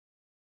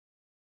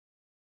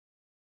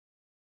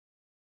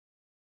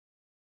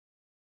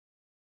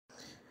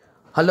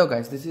Hello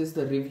guys, this is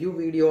the review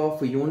video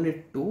of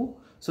Unit 2.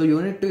 So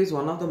Unit 2 is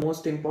one of the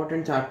most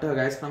important chapter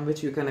guys, from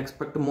which you can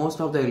expect most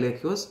of the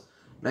LAQs,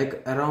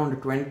 like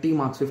around 20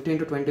 marks, 15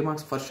 to 20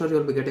 marks for sure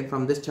you'll be getting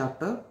from this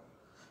chapter.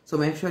 So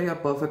make sure you are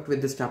perfect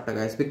with this chapter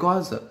guys,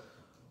 because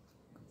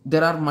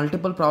there are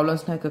multiple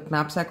problems like a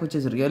knapsack, which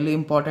is really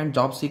important,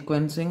 job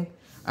sequencing,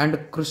 and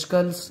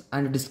crucials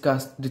and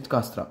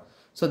discastra.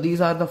 So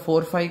these are the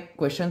 4-5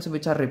 questions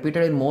which are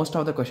repeated in most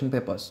of the question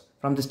papers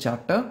from this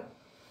chapter.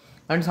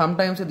 And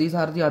sometimes these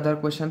are the other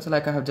questions,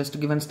 like I have just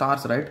given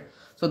stars, right?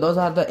 So those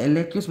are the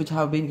LAQs which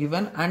have been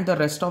given, and the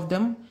rest of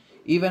them,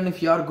 even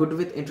if you are good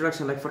with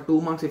introduction, like for 2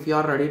 marks, if you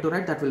are ready to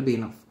write, that will be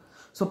enough.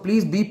 So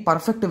please be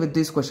perfect with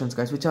these questions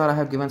guys, which are I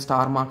have given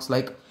star marks.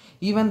 Like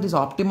even these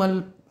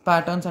optimal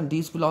patterns and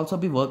these will also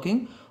be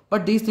working,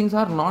 but these things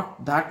are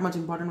not that much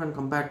important when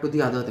compared to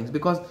the other things,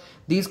 because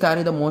these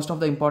carry the most of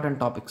the important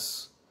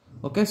topics.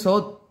 Okay,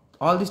 so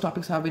all these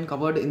topics have been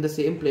covered in the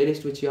same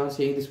playlist which you are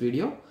seeing this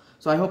video.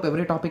 So I hope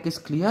every topic is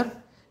clear.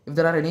 If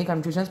there are any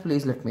confusions,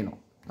 please let me know.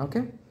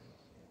 Okay,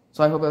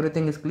 so I hope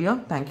everything is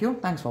clear. Thank you.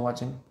 Thanks for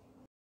watching.